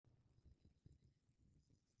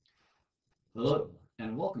Hello,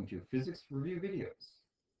 and welcome to Physics Review Videos.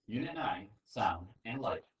 Unit 9, Sound and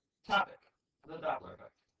Light. Topic, the Doppler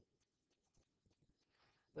effect.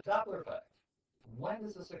 The Doppler effect. When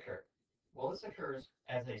does this occur? Well, this occurs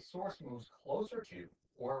as a source moves closer to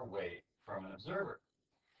or away from an observer.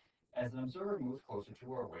 As an observer moves closer to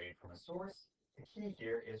or away from a source, the key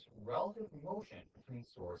here is relative motion between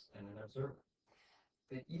source and an observer.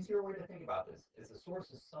 The easier way to think about this is the source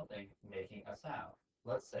is something making a sound,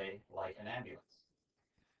 let's say like an ambulance.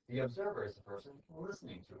 The observer is the person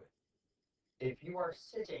listening to it. If you are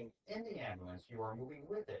sitting in the ambulance, you are moving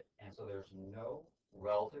with it, and so there's no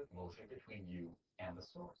relative motion between you and the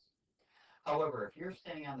source. However, if you're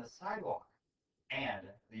standing on the sidewalk and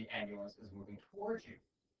the ambulance is moving towards you,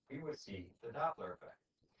 we would see the Doppler effect.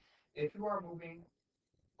 If you are moving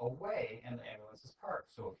away and the ambulance is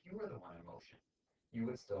parked, so if you were the one in motion, you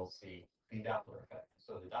would still see the Doppler effect.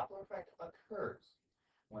 So the Doppler effect occurs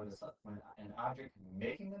when an object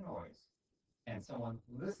making the noise and someone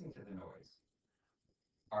listening to the noise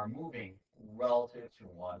are moving relative to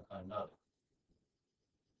one another.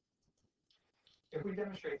 If we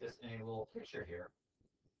demonstrate this in a little picture here,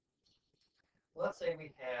 let's say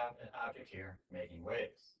we have an object here making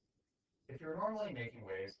waves. If you're normally making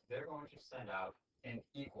waves, they're going to send out in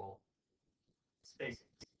equal spacing.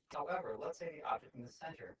 However, let's say the object in the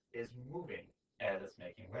center is moving as it's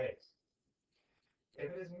making waves.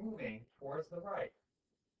 If it is moving towards the right,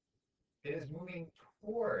 it is moving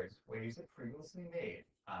towards waves it previously made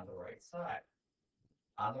on the right side.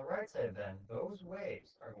 On the right side, then, those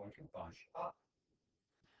waves are going to bunch up.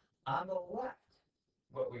 On the left,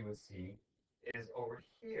 what we would see is over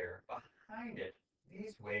here, behind it,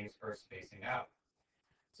 these waves are spacing out.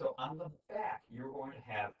 So on the back, you're going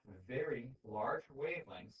to have very large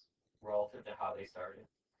wavelengths relative to how they started.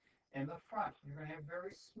 In the front, you're going to have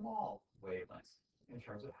very small wavelengths in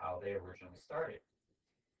terms of how they originally started.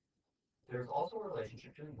 There's also a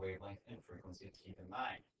relationship between wavelength and frequency to keep in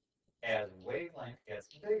mind. As wavelength gets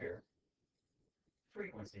bigger,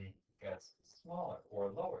 frequency gets smaller or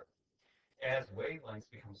lower. As wavelengths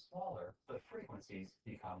become smaller, the frequencies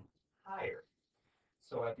become higher.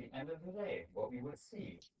 So at the end of the day, what we would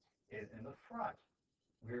see is in the front,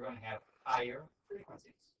 we're going to have higher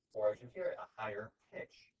frequencies, or as you hear it, a higher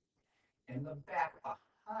pitch. In the back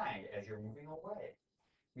behind, as you're moving away,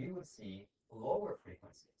 we would see lower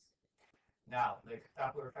frequencies. Now, the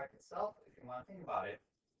Doppler effect itself, if you want to think about it,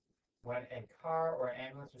 when a car or an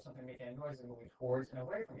ambulance or something making a noise is moving towards and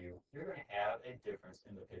away from you, you're going to have a difference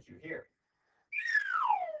in the pitch you hear.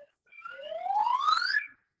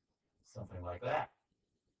 Something like that.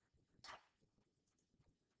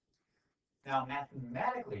 Now,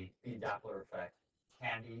 mathematically, the Doppler effect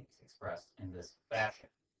can be expressed in this fashion.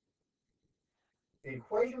 The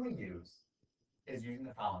equation we use is using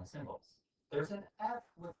the following symbols. There's an F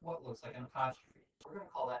with what looks like an apostrophe. We're going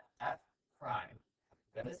to call that F prime.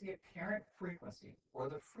 That is the apparent frequency, or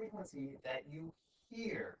the frequency that you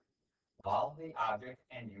hear while the object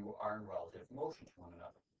and you are in relative motion to one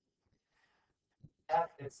another. F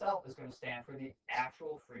itself is going to stand for the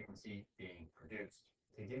actual frequency being produced.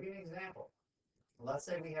 To give you an example, let's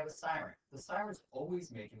say we have a siren. The siren's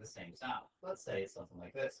always making the same sound. Let's say it's something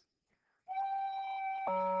like this.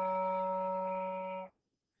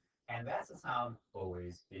 And that's the sound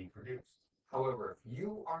always being produced. However, if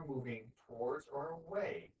you are moving towards or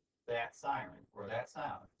away that siren or that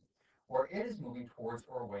sound, or it is moving towards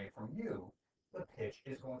or away from you, the pitch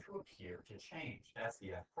is going to appear to change. That's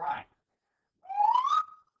the F prime.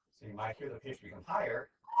 So you might hear the pitch become higher,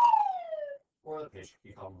 or the pitch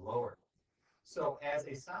become lower. So as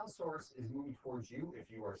a sound source is moving towards you, if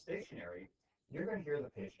you are stationary, you're going to hear the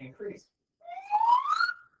pitch increase.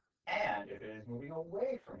 And if it is moving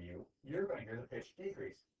away from you, you're going to hear the pitch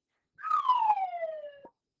decrease.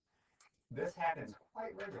 This happens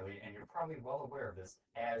quite regularly, and you're probably well aware of this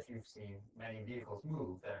as you've seen many vehicles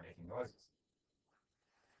move that are making noises.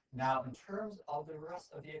 Now, in terms of the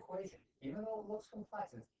rest of the equation, even though it looks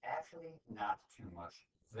complex, it's actually not too much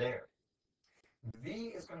there.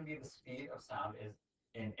 V is going to be the speed of sound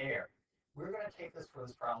in air. We're going to take this for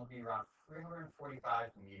this problem to be around 345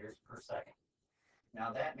 meters per second. Now,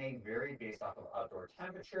 that may vary based off of outdoor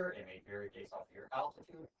temperature. It may vary based off of your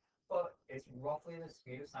altitude, but it's roughly the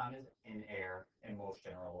speed of sound is in air in most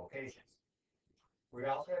general locations. We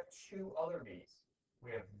also have two other V's.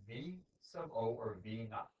 We have V sub O or V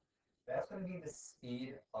naught. That's going to be the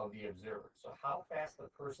speed of the observer. So how fast the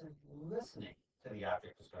person listening to the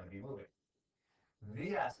object is going to be moving.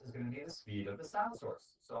 Vs is going to be the speed of the sound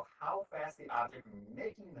source. So how fast the object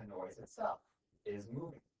making the noise itself is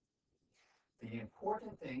moving. The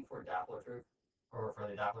important thing for Doppler to or for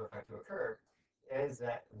the Doppler effect to occur, is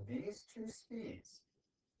that these two speeds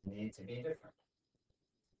need to be different.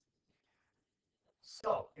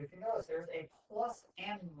 So if you notice, there's a plus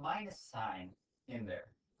and minus sign in there.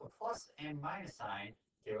 The plus and minus sign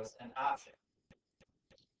give us an option.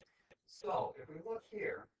 So if we look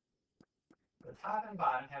here, the top and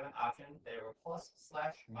bottom have an option. They have a plus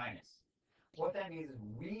slash minus. What that means is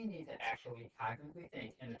we need to actually cognitively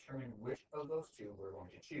think and determine which of those two we're going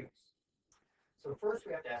to choose. So first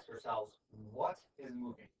we have to ask ourselves, what is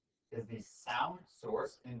moving? Is the sound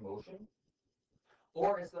source in motion?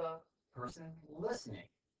 Or is the person listening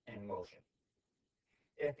in motion?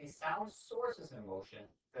 If the sound source is in motion,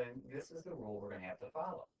 then this is the rule we're going to have to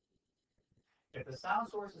follow. If the sound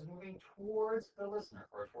source is moving towards the listener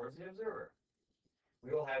or towards the observer,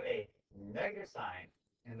 we will have a negative sign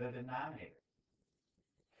in the denominator.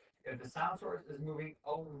 If the sound source is moving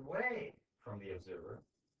away from the observer,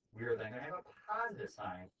 we are then going to have a positive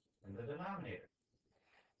sign in the denominator.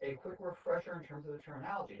 A quick refresher in terms of the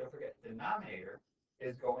terminology, don't forget, denominator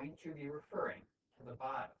is going to be referring to the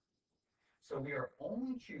bottom. So we are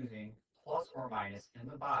only choosing plus or minus in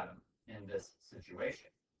the bottom in this situation.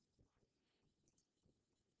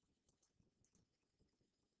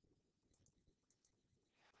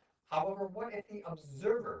 However, what if the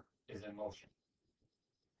observer is in motion?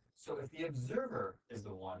 So if the observer is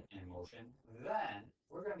the one in motion, then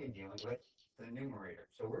we're going to be dealing with the numerator.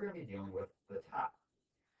 So we're going to be dealing with the top.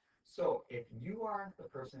 So if you are the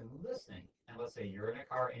person listening, and let's say you're in a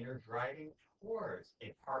car and you're driving towards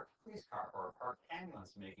a parked police car or a parked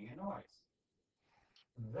ambulance making a noise,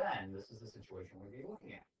 then this is the situation we'll be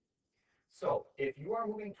looking at. So if you are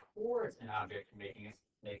moving towards an object making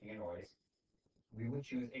a noise, we would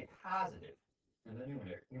choose a positive in the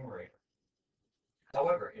numerator.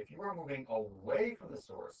 However, if you are moving away from the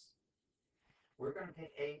source, we're going to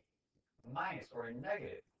take a minus or a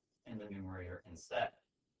negative in the numerator instead.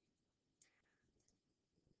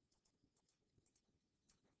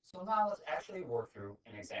 So now let's actually work through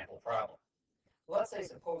an example problem. Let's say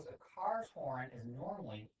suppose a car's horn is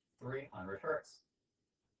normally 300 hertz.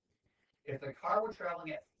 If the car were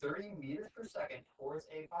traveling at 30 meters per second towards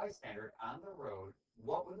a bystander on the road,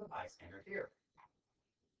 what would the bystander hear?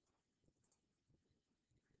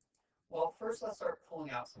 Well, first let's start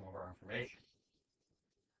pulling out some of our information.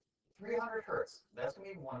 300 hertz, that's going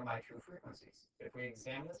to be one of my true frequencies. If we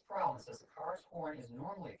examine this problem, it says the car's horn is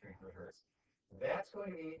normally 300 hertz. That's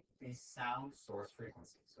going to be the sound source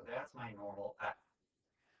frequency. So that's my normal F.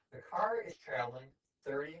 The car is traveling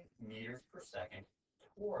 30 meters per second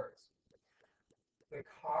towards. The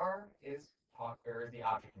car is the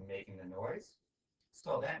object making the noise.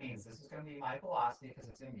 So that means this is going to be my velocity because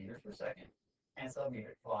it's in meters per second. And it's the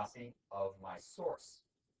velocity of my source.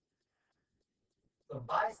 The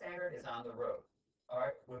bystander is on the road. All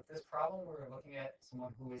right, with this problem, we're looking at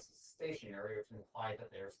someone who is stationary, which implies that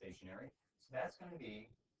they're stationary. So that's going to be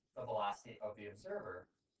the velocity of the observer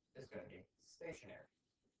is going to be stationary.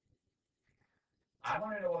 I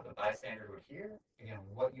want to know what the bystander would hear. Again,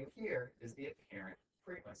 what you hear is the apparent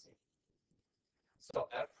frequency. So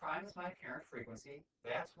f prime is my apparent frequency.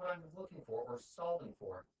 That's what I'm looking for or solving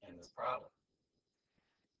for in this problem.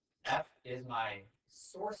 F is my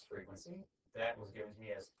source frequency. That was given to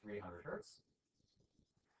me as 300 hertz.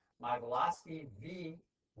 My velocity v,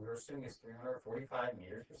 we're assuming is 345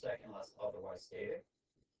 meters per second unless otherwise stated.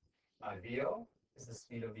 My VO is the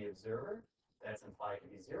speed of the observer. That's implied to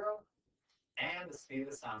be 0. And the speed of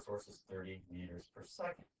the sound source is 30 meters per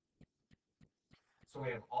second. So we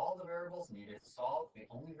have all the variables needed to solve. The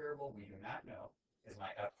only variable we do not know is my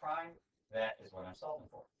f prime. That is what I'm solving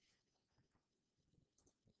for.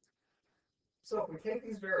 So if we take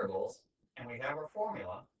these variables and we have our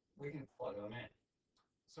formula, we can plug them in.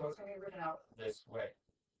 So it's going to be written out this way.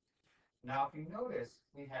 Now, if you notice,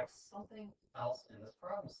 we have something else in this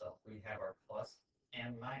problem cell. We have our plus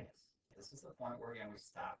and minus. This is the point where, again, we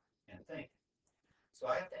stop and think. So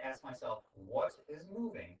I have to ask myself, what is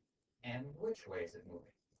moving and which way is it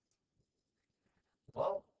moving?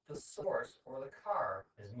 Well, the source, or the car,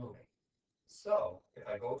 is moving. So if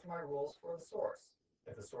I go to my rules for the source,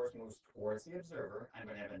 if the source moves towards the observer, I'm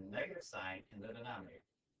going to have a negative sign in the denominator.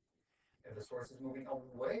 If the source is moving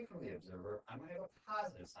away from the observer, I'm going to have a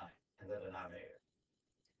positive sign in the denominator.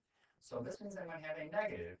 So this means I'm going to have a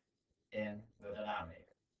negative in the denominator.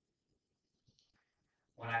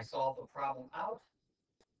 When I solve the problem out,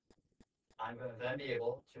 I'm going to then be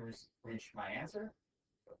able to reach my answer.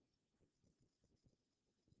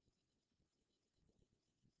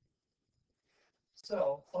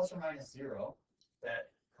 So plus or minus 0, that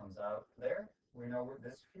comes out there. We know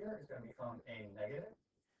this here is going to become a negative.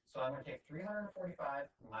 So I'm going to take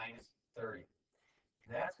 345 minus 30.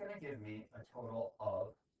 That's going to give me a total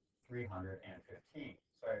of 315.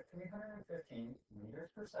 So I have 315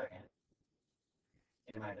 meters per second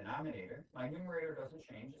in my denominator. My numerator doesn't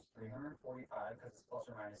change. It's 345 because it's plus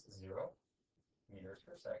or minus 0 meters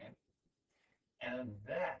per second. And then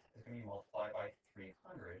that is going to be multiplied by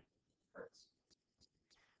 300 hertz.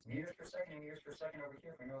 Meters per second and meters per second over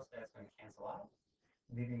here, if we notice that's going to cancel out,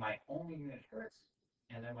 leaving my only unit hertz.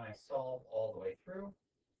 And then when I solve all the way through,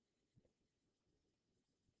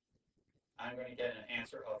 I'm going to get an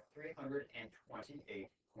answer of 328.5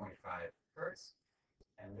 hertz.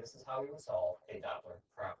 And this is how we would solve a Doppler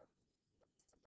problem.